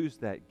use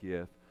that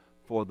gift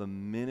for the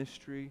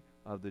ministry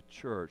of the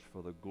church,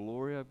 for the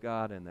glory of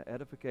God and the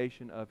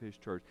edification of His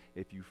church.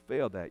 If you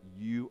fail that,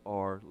 you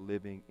are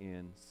living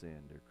in sin,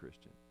 dear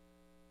Christian.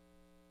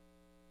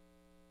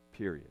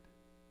 Period.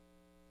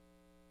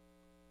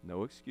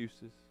 No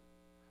excuses.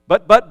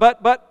 But,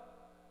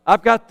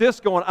 I've got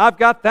this going, I've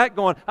got that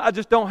going, I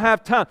just don't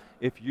have time.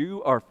 If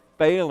you are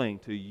failing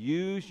to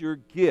use your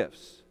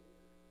gifts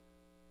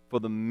for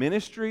the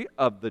ministry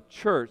of the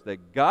church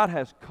that God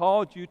has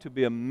called you to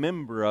be a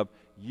member of,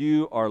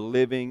 you are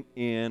living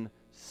in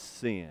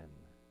sin.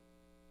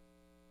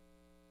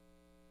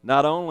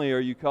 Not only are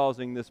you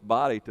causing this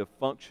body to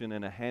function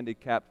in a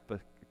handicapped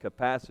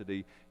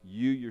capacity,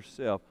 you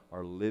yourself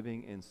are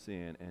living in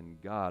sin,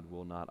 and God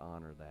will not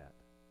honor that.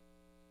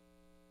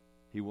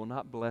 He will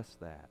not bless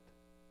that.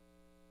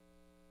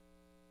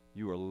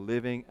 You are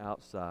living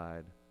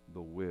outside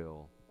the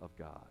will of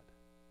God.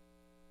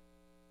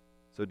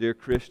 So, dear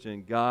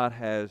Christian, God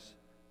has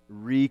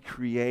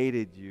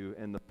recreated you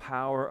in the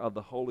power of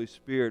the Holy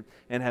Spirit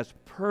and has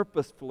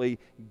purposefully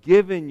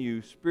given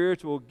you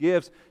spiritual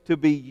gifts to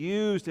be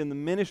used in the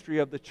ministry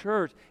of the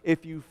church.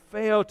 If you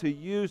fail to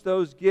use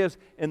those gifts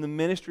in the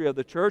ministry of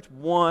the church,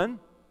 one,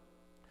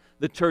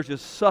 the church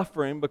is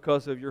suffering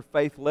because of your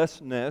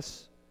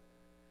faithlessness.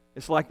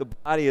 It's like the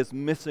body is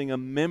missing a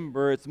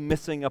member, it's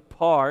missing a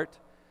part.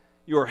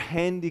 You're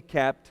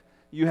handicapped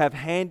you have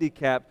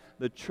handicapped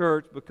the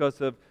church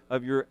because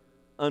of your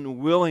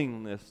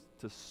unwillingness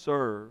to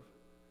serve.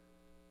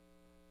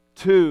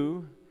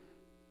 2,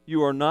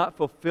 you are not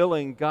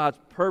fulfilling God's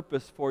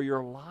purpose for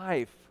your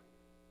life.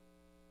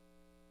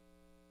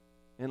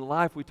 In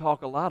life, we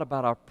talk a lot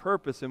about our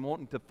purpose and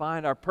wanting to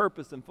find our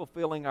purpose and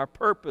fulfilling our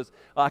purpose.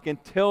 I can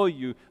tell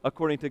you,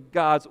 according to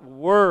God's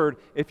Word,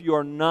 if you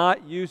are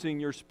not using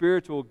your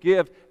spiritual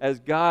gift as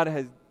God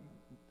has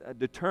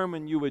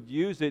determined you would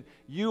use it,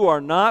 you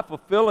are not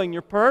fulfilling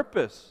your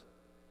purpose.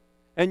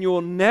 And you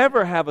will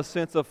never have a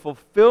sense of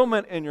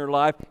fulfillment in your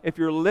life if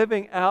you're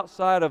living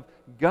outside of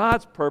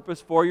God's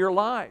purpose for your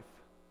life.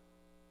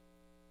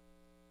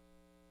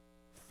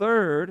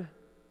 3rd,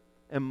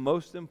 and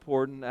most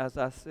important, as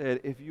I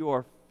said, if you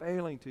are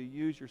failing to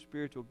use your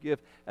spiritual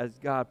gift as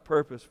God's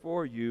purpose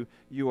for you,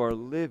 you are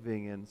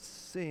living in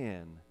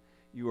sin.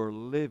 You are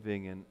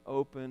living in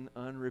open,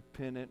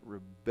 unrepentant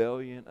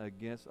rebellion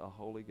against a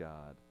holy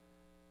God.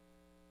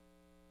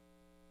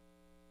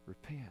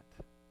 Repent.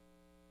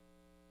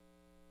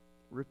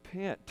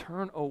 Repent.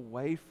 Turn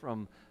away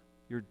from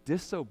your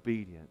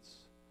disobedience.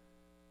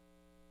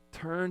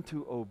 Turn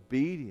to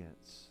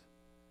obedience.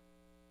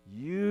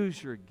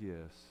 Use your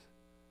gifts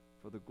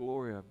for the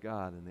glory of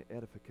God and the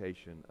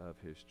edification of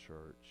His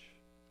church.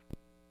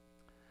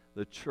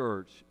 The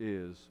church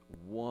is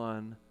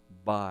one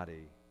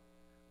body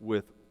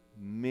with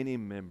many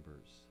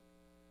members,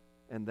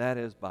 and that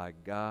is by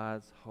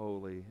God's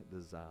holy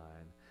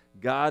design.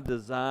 God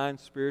designed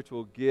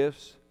spiritual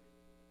gifts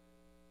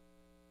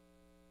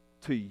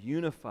to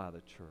unify the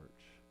church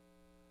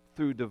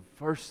through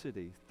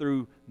diversity,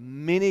 through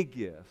many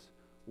gifts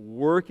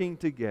working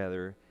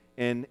together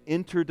in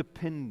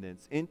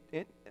interdependence,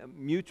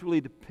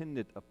 mutually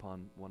dependent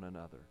upon one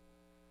another,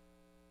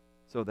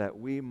 so that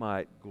we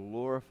might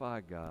glorify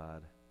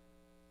God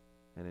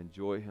and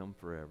enjoy Him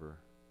forever.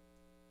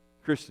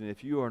 Christian,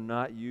 if you are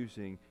not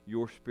using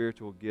your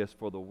spiritual gifts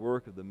for the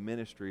work of the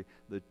ministry,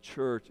 the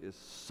church is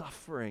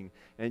suffering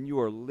and you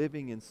are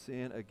living in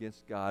sin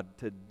against God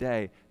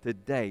today.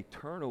 Today,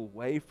 turn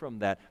away from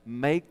that.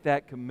 Make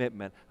that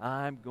commitment.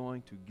 I'm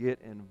going to get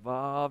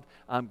involved.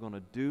 I'm going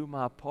to do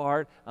my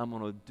part. I'm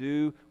going to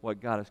do what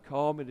God has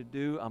called me to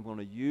do. I'm going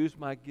to use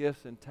my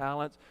gifts and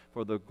talents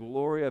for the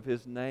glory of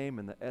His name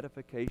and the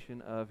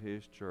edification of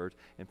His church.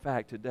 In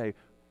fact, today,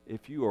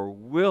 if you are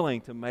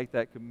willing to make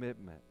that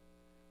commitment,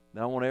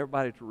 now I want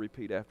everybody to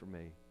repeat after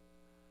me.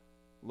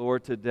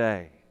 Lord,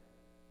 today.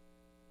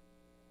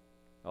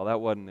 Oh, that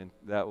wasn't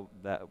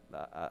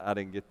I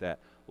didn't get that.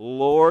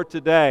 Lord,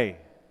 today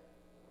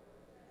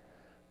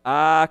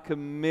I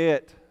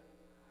commit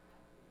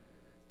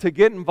to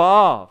get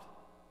involved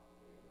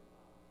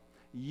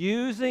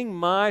using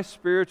my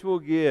spiritual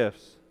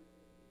gifts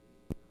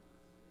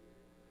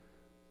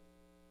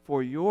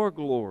for your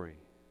glory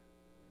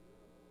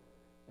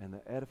and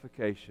the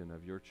edification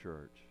of your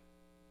church.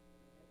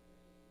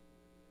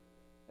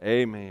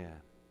 Amen.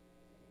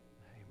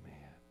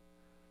 Amen.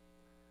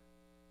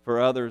 For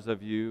others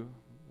of you,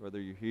 whether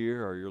you're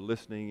here or you're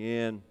listening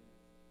in,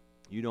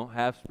 you don't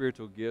have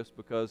spiritual gifts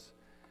because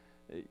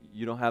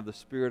you don't have the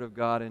Spirit of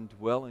God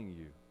indwelling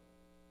you.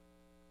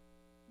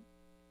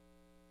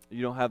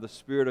 You don't have the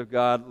Spirit of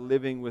God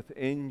living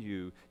within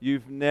you.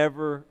 You've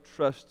never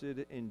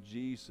trusted in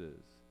Jesus.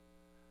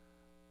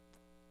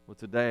 Well,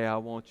 today I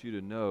want you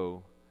to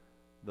know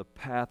the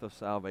path of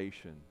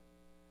salvation.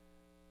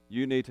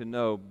 You need to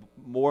know,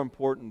 more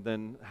important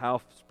than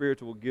how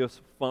spiritual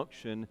gifts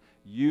function,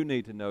 you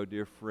need to know,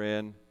 dear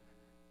friend,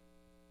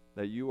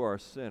 that you are a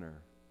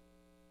sinner.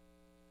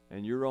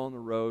 And you're on the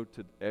road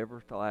to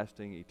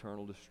everlasting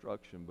eternal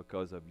destruction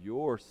because of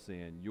your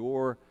sin,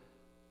 your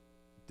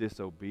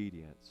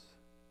disobedience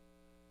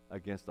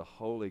against the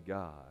holy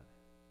God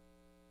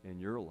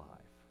in your life.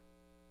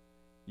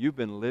 You've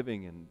been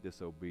living in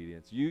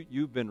disobedience.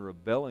 You've been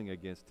rebelling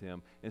against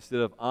Him.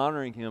 Instead of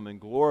honoring Him and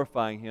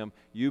glorifying Him,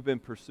 you've been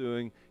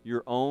pursuing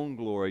your own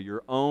glory,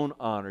 your own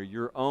honor,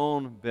 your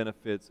own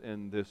benefits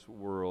in this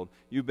world.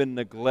 You've been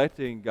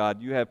neglecting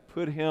God. You have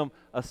put Him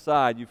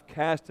aside. You've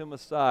cast Him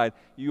aside.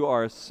 You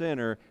are a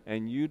sinner,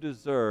 and you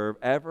deserve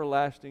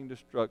everlasting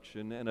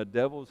destruction and a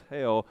devil's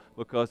hell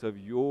because of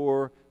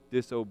your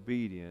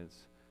disobedience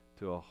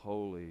to a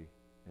holy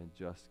and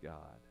just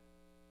God.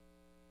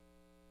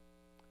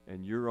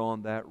 And you're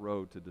on that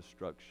road to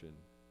destruction.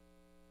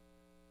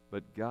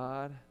 But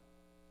God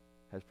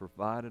has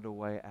provided a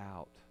way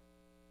out.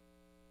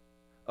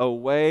 A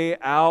way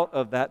out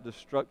of that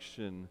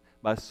destruction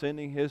by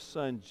sending His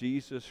Son,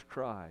 Jesus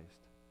Christ,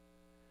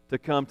 to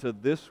come to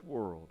this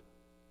world,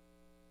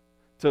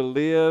 to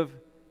live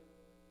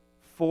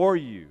for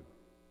you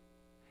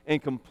in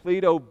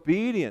complete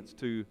obedience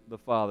to the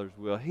Father's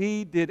will.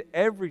 He did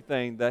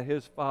everything that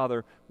His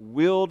Father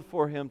willed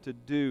for Him to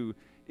do,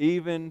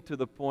 even to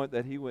the point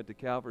that He went to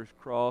Calvary's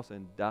cross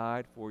and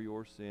died for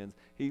your sins.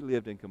 He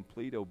lived in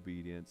complete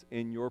obedience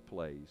in your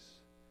place.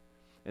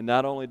 And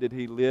not only did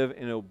He live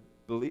in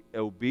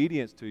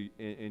obedience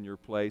in your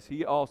place,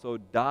 He also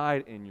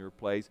died in your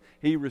place.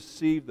 He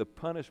received the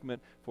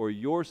punishment for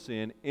your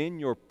sin in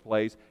your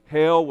place.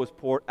 Hell was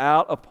poured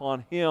out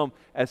upon Him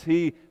as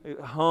He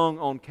hung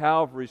on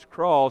Calvary's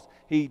cross.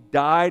 He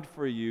died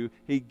for you.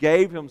 He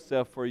gave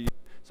Himself for you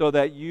so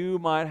that you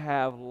might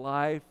have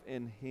life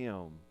in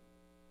Him.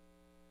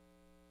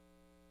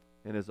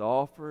 And His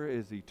offer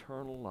is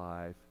eternal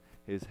life.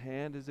 His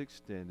hand is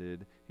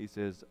extended. He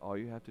says, all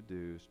you have to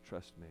do is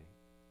trust me.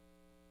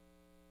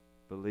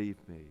 Believe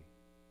me.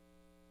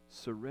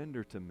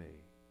 Surrender to me.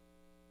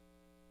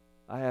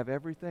 I have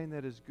everything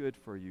that is good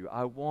for you.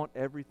 I want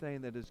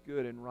everything that is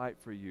good and right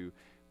for you.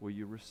 Will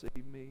you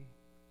receive me?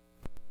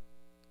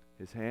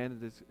 His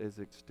hand is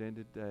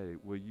extended today.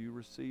 Will you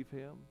receive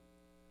Him?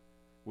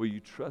 Will you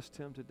trust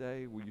Him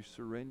today? Will you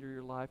surrender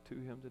your life to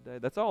Him today?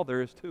 That's all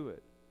there is to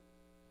it.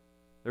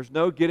 There's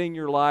no getting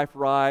your life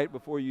right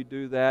before you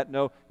do that.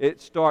 No, it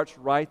starts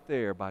right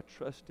there by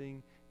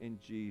trusting in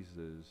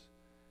Jesus.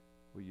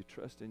 Will you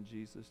trust in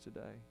Jesus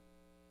today?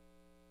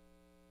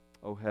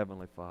 Oh,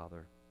 Heavenly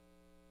Father,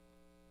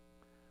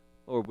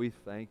 Lord, we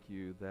thank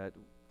you that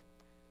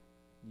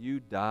you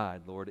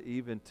died, Lord,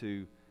 even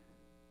to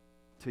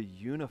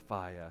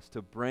unify us,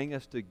 to bring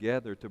us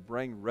together, to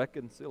bring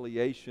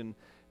reconciliation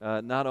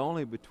not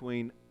only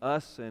between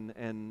us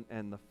and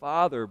the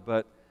Father,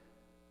 but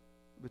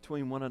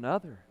between one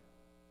another.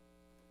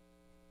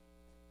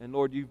 And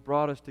Lord, you've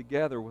brought us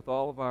together with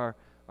all of our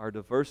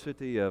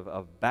diversity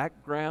of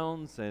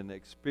backgrounds and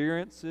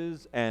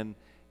experiences, and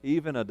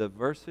even a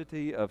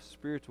diversity of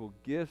spiritual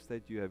gifts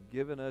that you have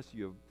given us.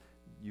 You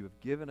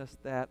have given us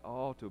that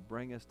all to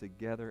bring us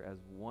together as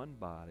one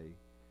body,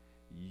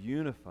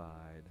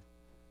 unified,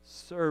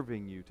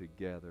 serving you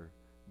together,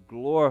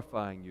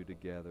 glorifying you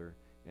together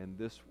in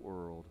this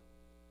world.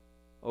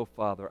 Oh,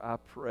 Father, I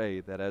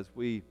pray that as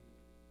we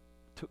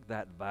took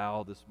that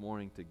vow this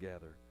morning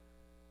together,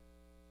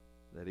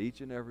 that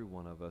each and every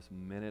one of us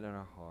meant it in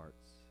our hearts,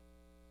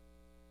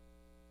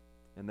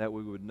 and that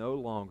we would no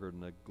longer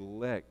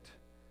neglect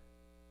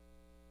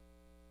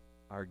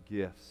our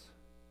gifts,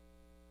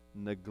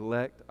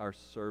 neglect our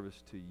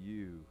service to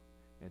you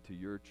and to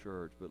your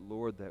church, but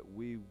Lord, that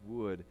we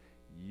would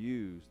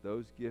use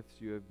those gifts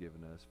you have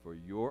given us for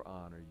your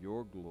honor,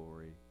 your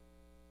glory,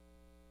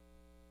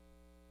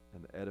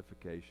 and the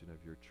edification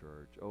of your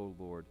church. Oh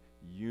Lord,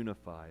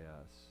 unify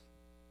us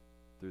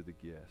through the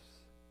gifts.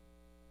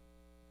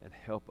 And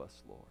help us,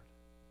 Lord.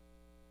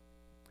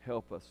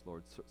 Help us,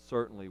 Lord.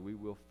 Certainly we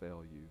will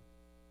fail you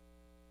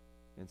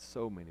in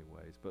so many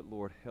ways. But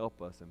Lord,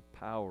 help us,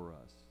 empower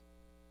us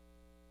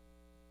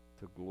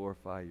to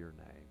glorify your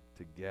name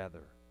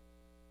together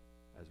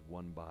as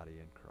one body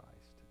in Christ.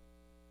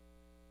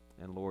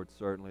 And Lord,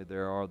 certainly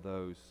there are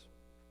those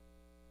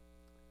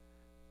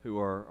who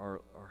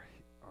are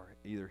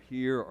either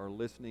here or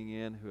listening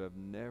in who have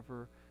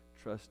never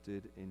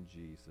trusted in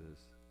Jesus.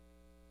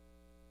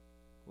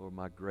 Lord,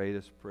 my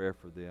greatest prayer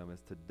for them is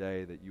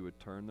today that you would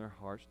turn their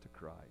hearts to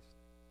Christ.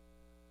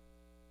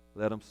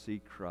 Let them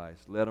see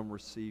Christ. Let them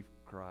receive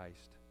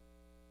Christ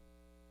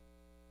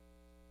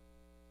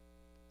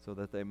so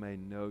that they may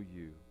know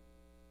you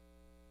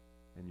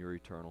and your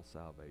eternal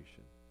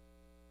salvation.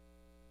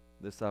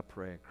 This I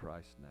pray in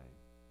Christ's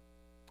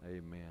name.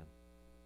 Amen.